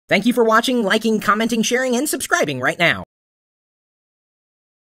Thank you for watching, liking, commenting, sharing, and subscribing right now.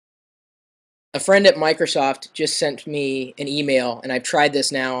 A friend at Microsoft just sent me an email, and I've tried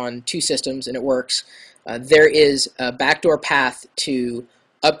this now on 2 systems, and it works. There is a backdoor path to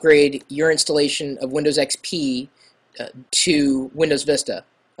upgrade your installation of Windows XP to Windows Vista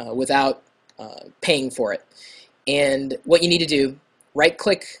without paying for it. And what you need to do,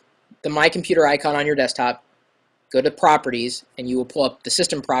 right-click the My Computer icon on your desktop, go to Properties, and you will pull up the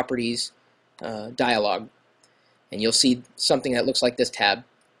System Properties dialog. And you'll see something that looks like this tab.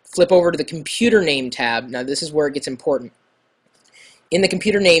 Flip over to the Computer Name tab. Now this is where it gets important. In the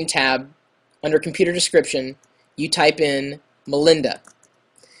Computer Name tab, under Computer Description, you type in Melinda.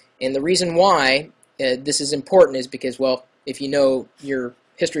 And the reason why this is important is because, well, if you know your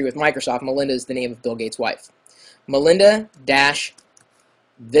history with Microsoft, Melinda is the name of Bill Gates' wife. Melinda-Vista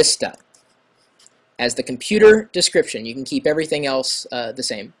as the computer description. You can keep everything else the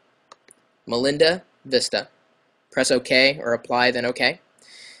same. Melinda Vista. Press OK or Apply, then OK.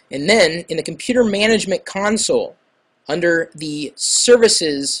 And then in the Computer Management Console, under the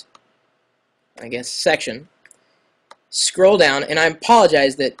Services, I guess, section, scroll down, and I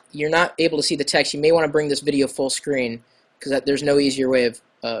apologize that you're not able to see the text. You may want to bring this video full screen because there's no easier way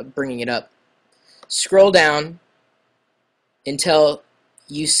of bringing it up. Scroll down until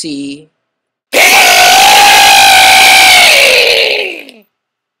you see